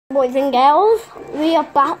Boys and girls, we are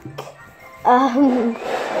back. I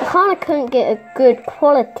kind of couldn't get a good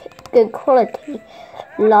quality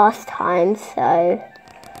last time, so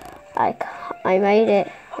I made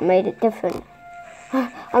it different.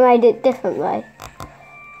 I made it different way.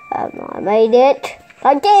 I made it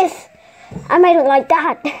like this. I made it like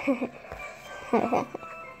that.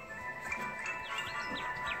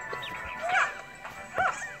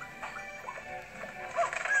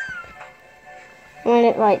 I made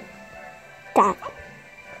it like that.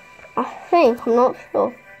 I think, I'm not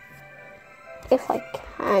sure if I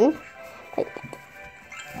can, like that.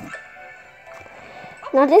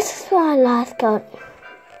 Now this is where I last got.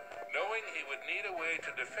 Knowing he would need a way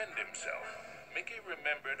to defend himself, Mickey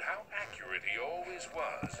remembered how accurate he always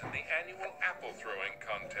was in the annual apple throwing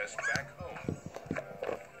contest back home.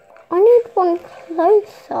 I need one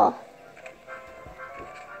closer.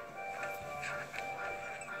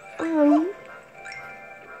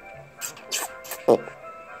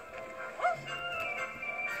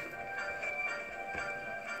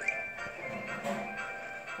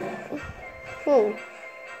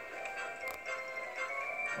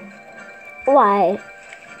 Why?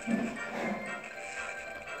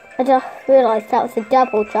 I just realised that was a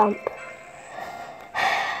double jump.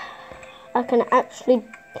 I can actually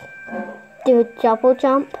do a double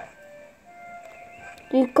jump.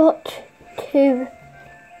 You got to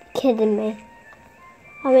kidding me.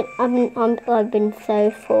 I've been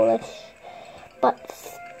so foolish. But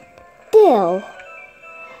still,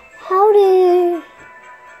 how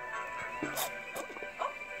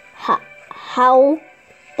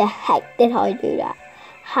the heck did I do that?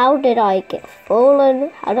 How did I get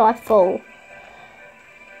fallen? How do I fall?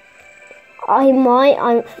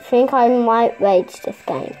 I think I might rage this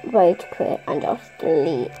game, rage quit, and just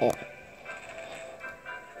delete it.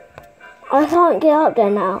 I can't get up there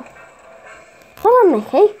now. Hold on,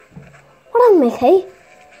 Mickey. Hold on, Mickey.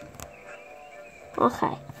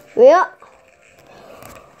 Okay. Yeah.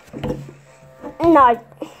 No.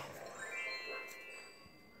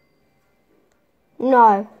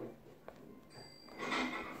 No.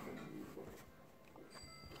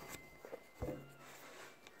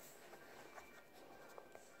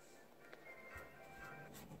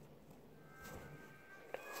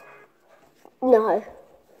 No.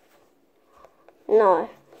 No.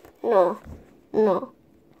 No. No.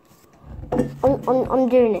 I'm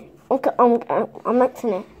doing it. I'm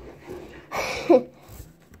mixing it.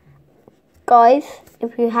 Guys,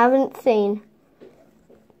 if you haven't seen,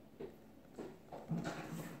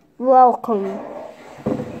 welcome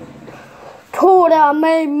to the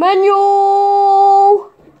main menu.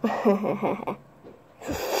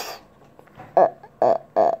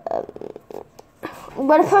 I'm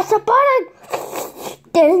gonna press the button.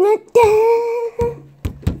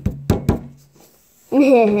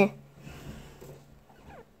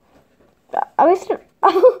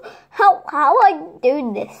 How I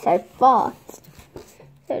do this so fast?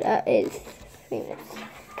 So that is 3 minutes,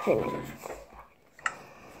 2 minutes.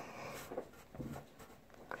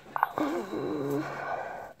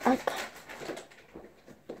 Okay.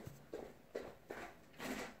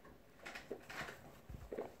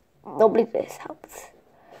 Nobody this helps.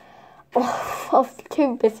 Oh, I was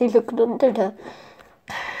too busy looking under the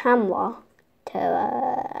camera to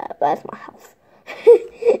where's my house?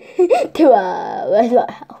 Where's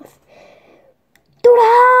my house? To the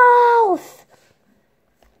house!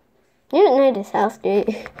 You don't know this house, do you?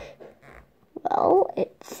 Well,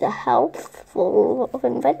 it's a house full of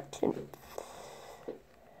inventions.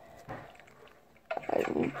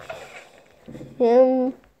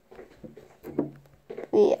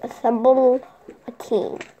 We assemble a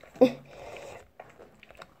team. I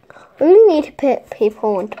really need to put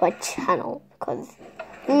people onto my channel because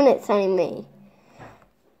it's only me.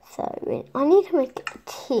 So I need to make a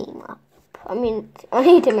team up. I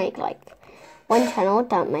need to make like one channel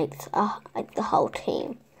that makes like the whole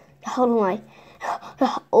team, all my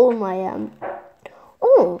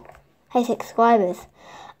hey subscribers.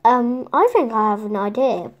 I think I have an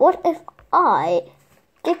idea. What if I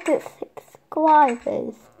get the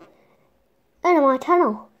subscribers into my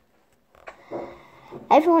channel?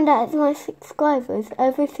 Everyone that is my subscribers,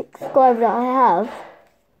 every subscriber that I have,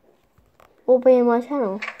 will be in my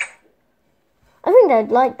channel. I think they'd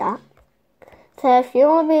like that. So if you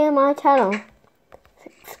want to be in my channel,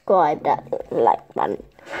 subscribe that like button.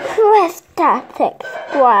 Press that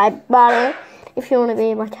subscribe button if you want to be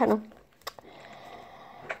in my channel.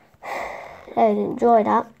 Guys, enjoy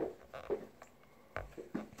that.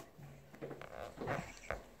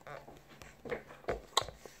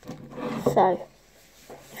 So,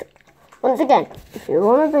 once again, if you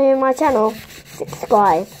want to be in my channel,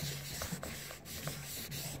 subscribe.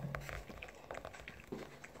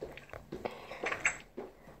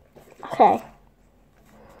 say,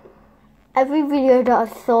 every video that I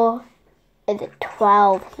saw is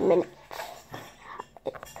 12 minutes.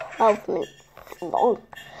 It's 12 minutes long.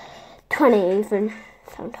 20 even,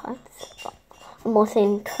 sometimes. But I'm more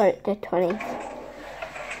saying the 20.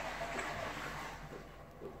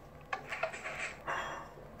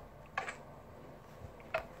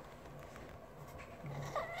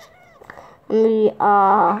 We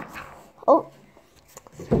are,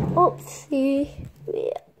 oopsie,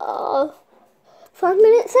 we are 5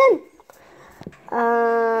 minutes in.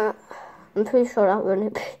 I'm pretty sure that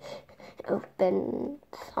wouldn't have been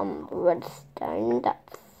some redstone.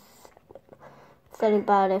 That's very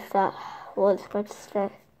bad if that was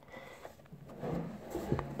redstone.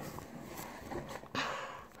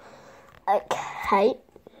 Okay.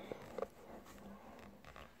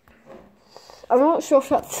 I'm not sure if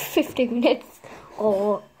that's 15 minutes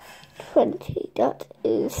or 20. That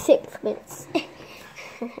is 6 minutes.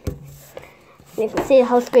 You can see the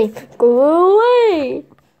whole screen. Go away!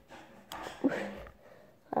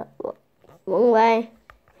 Wrong way.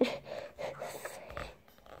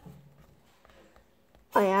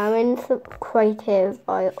 I am in some creative.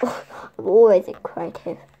 I'm always in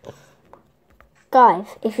creative. Guys,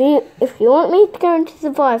 if you want me to go into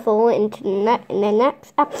survival in the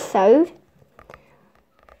next episode,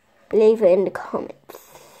 leave it in the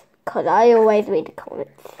comments, because I always read the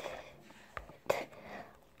comments.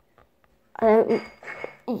 I don't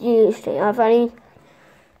usually, I've only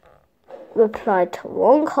replied to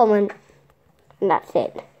one comment, and that's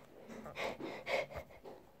it.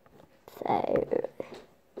 So,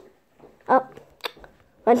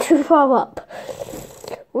 went too far up.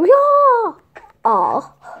 Yeah!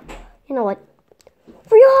 You know what?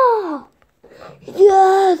 Yeah!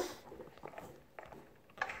 Yes!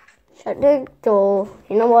 Shut the door.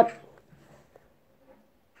 You know what?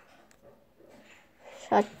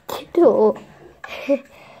 Shut the door.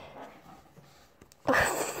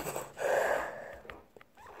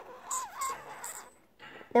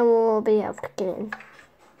 Then we'll be able to get in.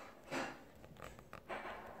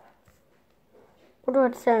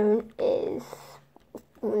 Redstone is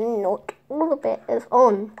not all of it is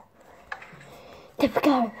on. There we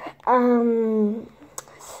go.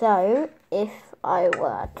 So if I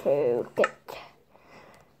were to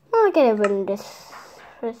I'll get rid of this.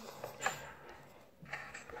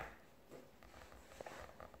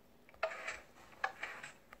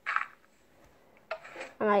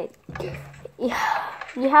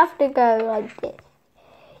 You have to go like this.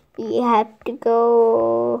 You have to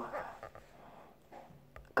go.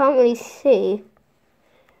 Can't really see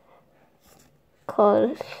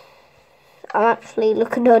because I'm actually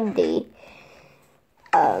looking on the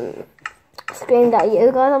screen that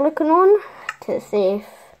you guys are looking on to see if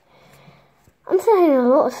I'm saying a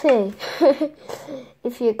lot of see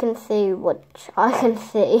if you can see what I can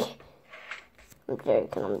see. I'm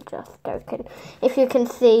joking, I'm just joking. If you can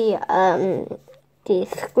see the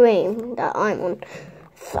screen that I'm on.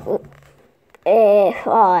 So if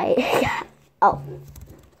I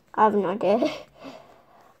have no idea.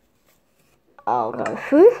 I'll go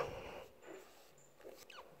through.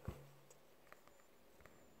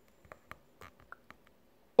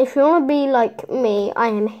 If you want to be like me, I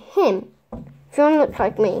am him. If you want to look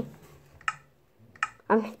like me,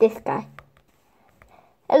 I'm this guy.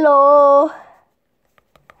 Hello.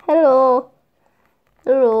 Hello.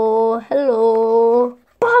 Hello. Hello.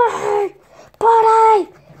 Party! Party!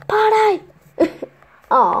 Party!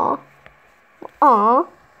 Aww. Aww.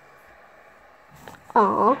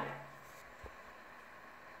 Aww.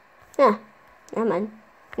 Yeah. Never mind.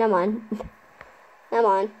 Never mind. Never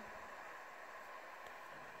mind.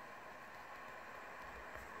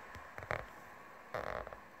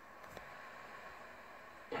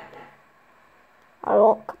 I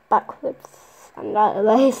walk backwards and right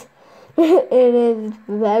ways. It is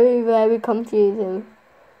very, very confusing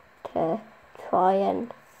to try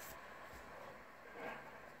and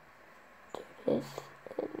do this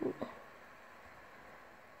in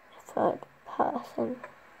third person.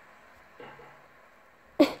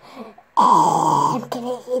 I'm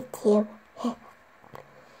gonna hit you.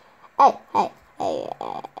 Hey.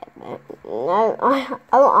 No,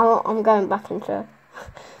 I'm going back into.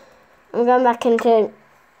 I'm going back into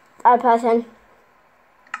third person.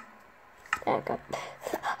 There we go.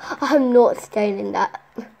 I'm not staying in that.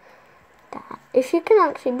 If you can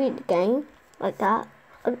actually beat the game like that,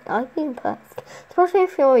 I'd be impressed. Especially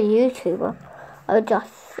if you're a YouTuber. I would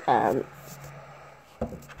just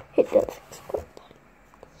hit the subscribe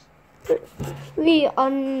button. We are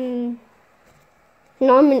 9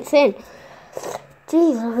 minutes in.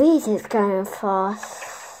 Jeez Louise, it's going fast.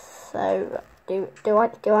 So do I?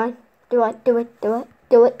 Do it, do it, do it,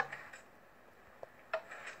 do it.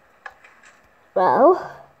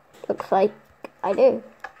 Well, looks like I do.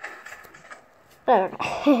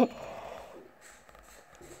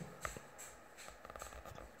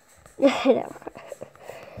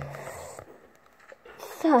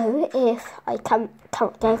 So if I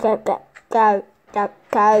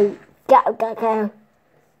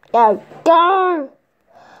go,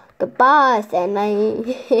 goodbye,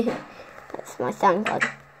 Stanley. That's my sound card.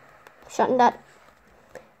 Shut that.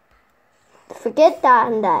 Forget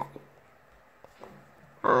that and that.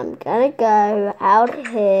 I'm gonna go out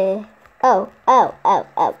here. Oh.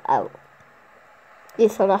 You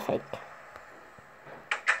saw nothing.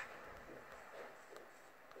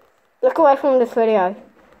 Look away from this video.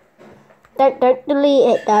 Don't delete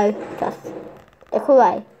it though. Just look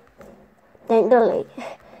away. Don't delete.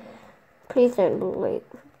 Please don't delete.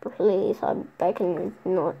 Please, I'm begging you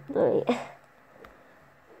not delete.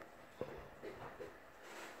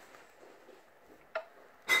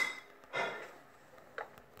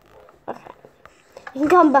 Okay. You can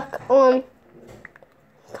come back on.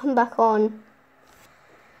 Come back on.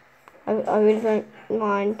 I really don't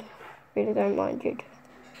mind. Really don't mind you.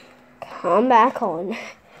 Come back on.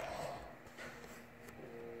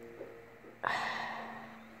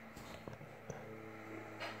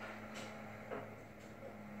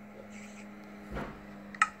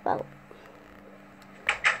 Well.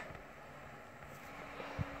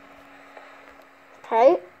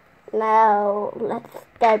 Okay. Now let's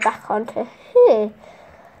go back onto here.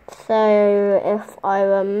 So if I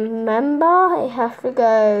remember, I have to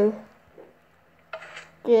go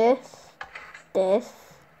this, and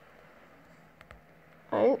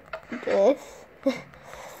this.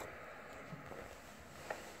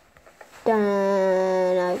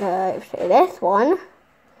 Then I go to this one,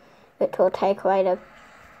 which will take away the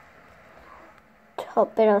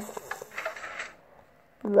top bit of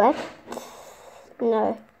red.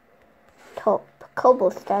 No, top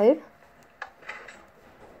cobblestone.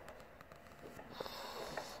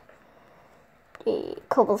 The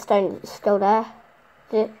cobblestone is still there.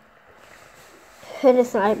 It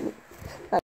is like